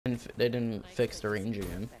They didn't fix the range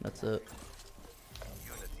again. That's it.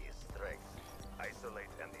 Unity is strength. Isolate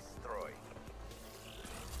and destroy.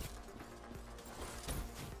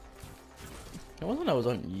 It wasn't I was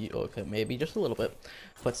on you. Okay, maybe just a little bit,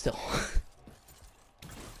 but still.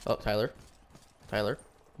 Oh, Tyler.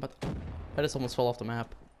 But I just almost fell off the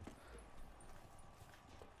map.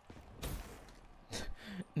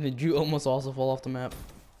 Did you almost also fall off the map?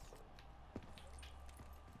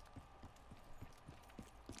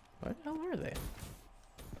 Where the hell are they?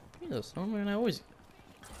 Jesus, normally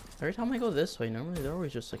every time I go this way, normally they're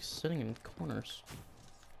always just like sitting in corners. That's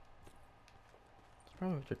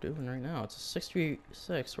probably what they're doing right now. It's a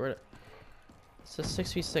 6v6. It's a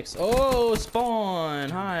 6v6. Oh,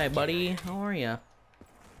 Spawn! Hi, buddy. How are ya?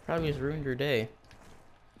 Probably just ruined your day.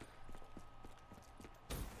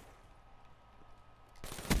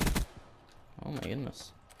 Oh my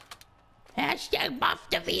goodness. Hashtag buff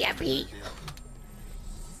the VMP.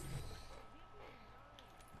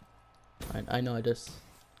 I know. That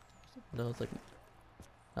was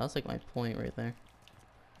like my point right there.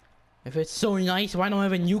 If it's so nice, why don't I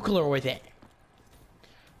have a nuclear with it?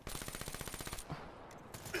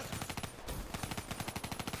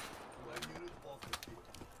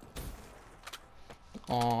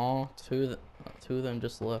 Aw, two of them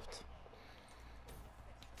just left.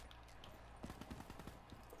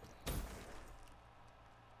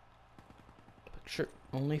 But sure,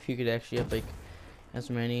 only if you could actually have like as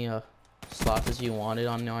many slots as you wanted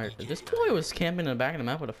on our. This boy was camping in the back of the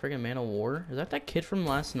map with a friggin' man of war. Is that kid from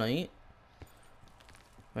last night?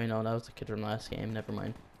 Wait, no, that was the kid from last game. Never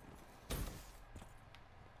mind.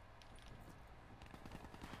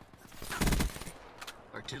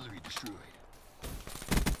 Artillery destroyed.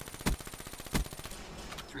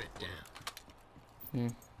 Threat down.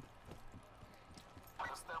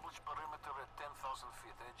 Establish perimeter at 10,000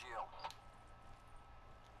 feet, AGL.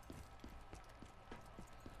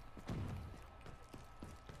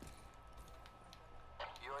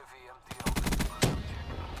 UAV MTL.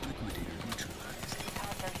 Liquidator neutralized.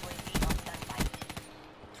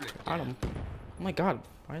 Threat Got down. him. Oh my god,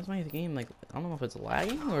 why is my game like, I don't know if it's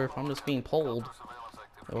lagging or if I'm just being pulled.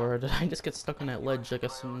 Or did I just get stuck on that ledge like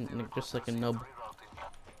just like a nub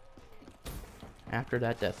after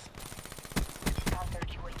that death?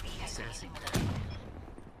 Assassin down.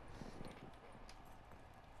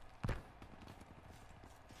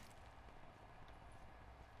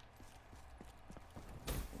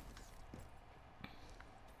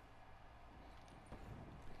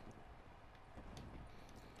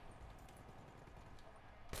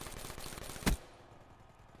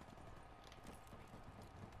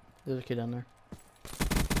 There's a kid down there.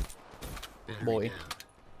 Battery Boy. down.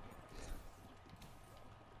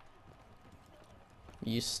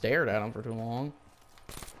 You stared at him for too long.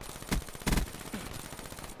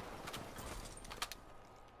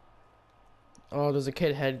 Oh, there's a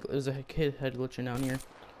kid head glitching down here.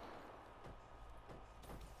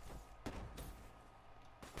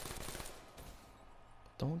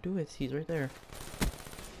 Don't do it. He's right there.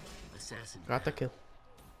 Assassin Got the down. kill.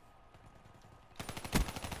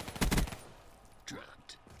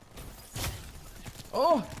 Dropped.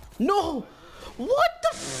 Oh no! What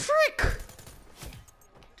the frick?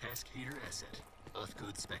 Task heater asset.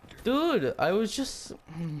 Code Spectre. Dude, I was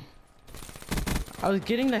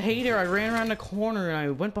getting the hater. I ran around the corner and I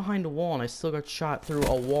went behind a wall and I still got shot through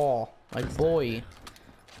a wall. Like, boy.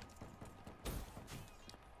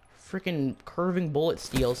 Freaking curving bullets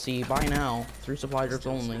DLC. Buy now. 3 supply drops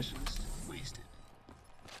Stealth only. specialist wasted.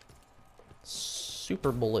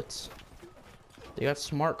 Super bullets. They got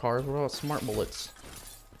smart cars. What about smart bullets?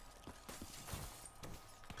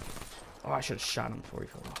 Oh, I should have shot him before he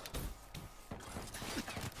fell off.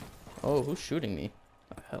 Oh, who's shooting me?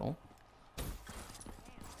 The hell?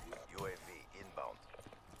 UAV inbound.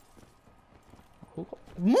 Who?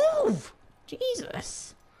 Move!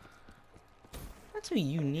 Jesus! That's what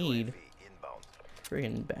you need. UAV inbound.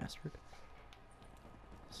 Friggin' bastard.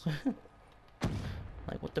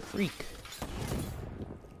 Like, what the freak?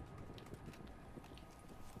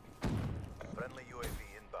 Friendly UAV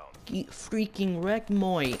inbound. Get freaking wrecked,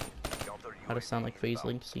 moi. Counter How to sound like phase inbound.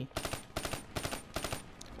 link, see?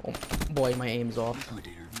 Oh boy, my aim's off.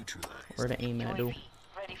 Liquidator neutralized. Where to aim at, dude?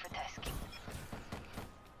 Ready for tasking.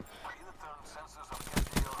 Bringiton sensors of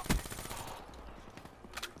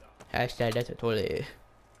KTL. Hashtag that's a toilet.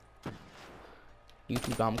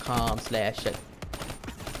 YouTube.com/.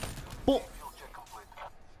 Oh! Fuel check complete.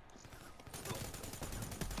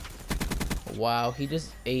 Wow, he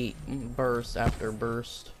just ate burst after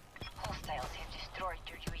burst. Hostiles have destroyed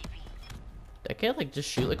your UAV. That kid like just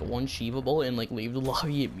shoot like one Shiva bullet and like leave the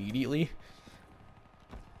lobby immediately.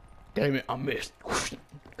 Damn it, I missed.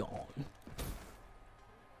 Gone.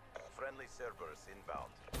 Friendly servers inbound.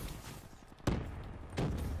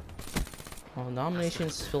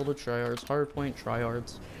 Nominations filled with tryhards. Hardpoint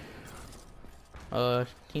tryhards.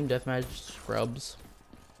 Team deathmatch scrubs.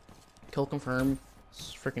 Kill confirm.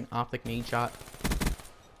 Freaking optic nade shot.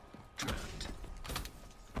 Trapped.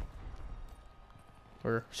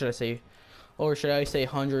 Or should I say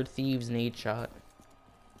 100 thieves nade shot.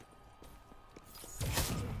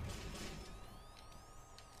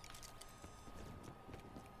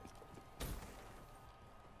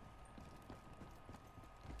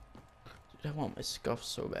 Dude, I want my scuff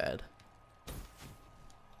so bad.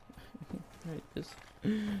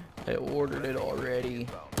 I ordered it already.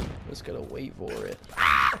 Just gotta wait for it.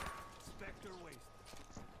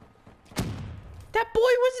 That boy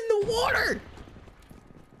was in the water!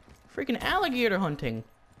 Freaking alligator hunting.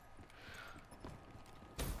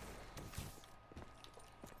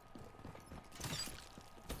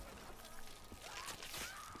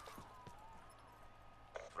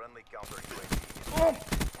 Friendly counter UAV.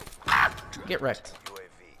 Get wrecked. UAV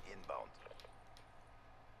inbound.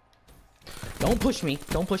 Don't push me.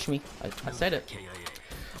 Don't push me. I said it. KIA.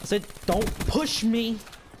 I said, don't push me.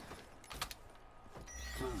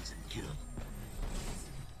 Close and kill.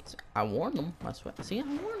 I warned them. I swear. See, I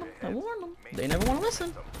warned them. I warned them. They never want to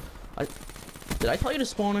listen. Did I tell you to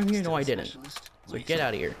spawn in here? No, I didn't. So get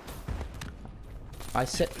out of here. I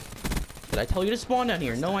said. Did I tell you to spawn down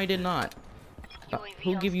here? No, I did not.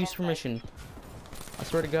 Who gave you permission? I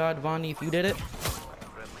swear to God, Vondi, if you did it.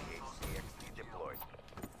 Friendly HCXD deployed.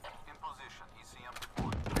 In position. ECM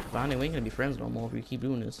deployed. Vondi, we ain't gonna be friends no more if you keep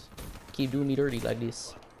doing this. Keep doing me dirty like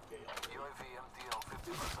this. UAV MTL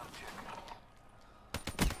 50% check.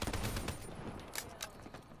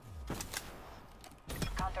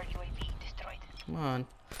 Counter UAV destroyed. Come on.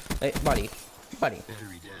 Hey, buddy. Buddy.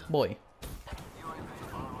 Battery down. Boy. UAV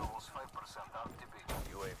power levels 5% RTB.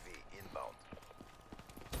 UAV inbound.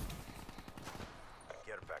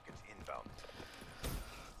 Care package inbound.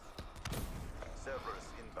 Servers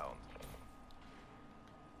inbound.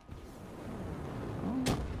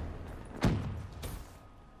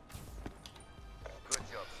 Good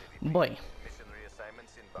job, CVP. Boy. Mission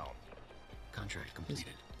reassignments inbound. Contract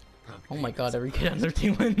completed. Prompt Oh my payment God, every kid on their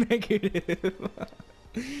team went negative.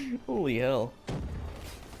 Holy hell.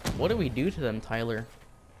 What did we do to them, Tyler?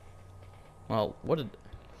 Well, what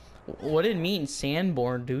did me and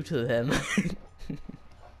Sanborn do to them?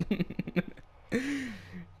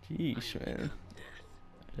 Jeez, man.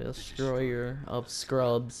 Destroyer of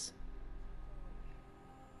scrubs.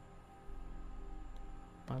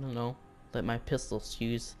 I don't know. Let my pistols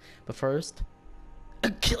use. But first,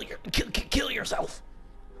 kill yourself.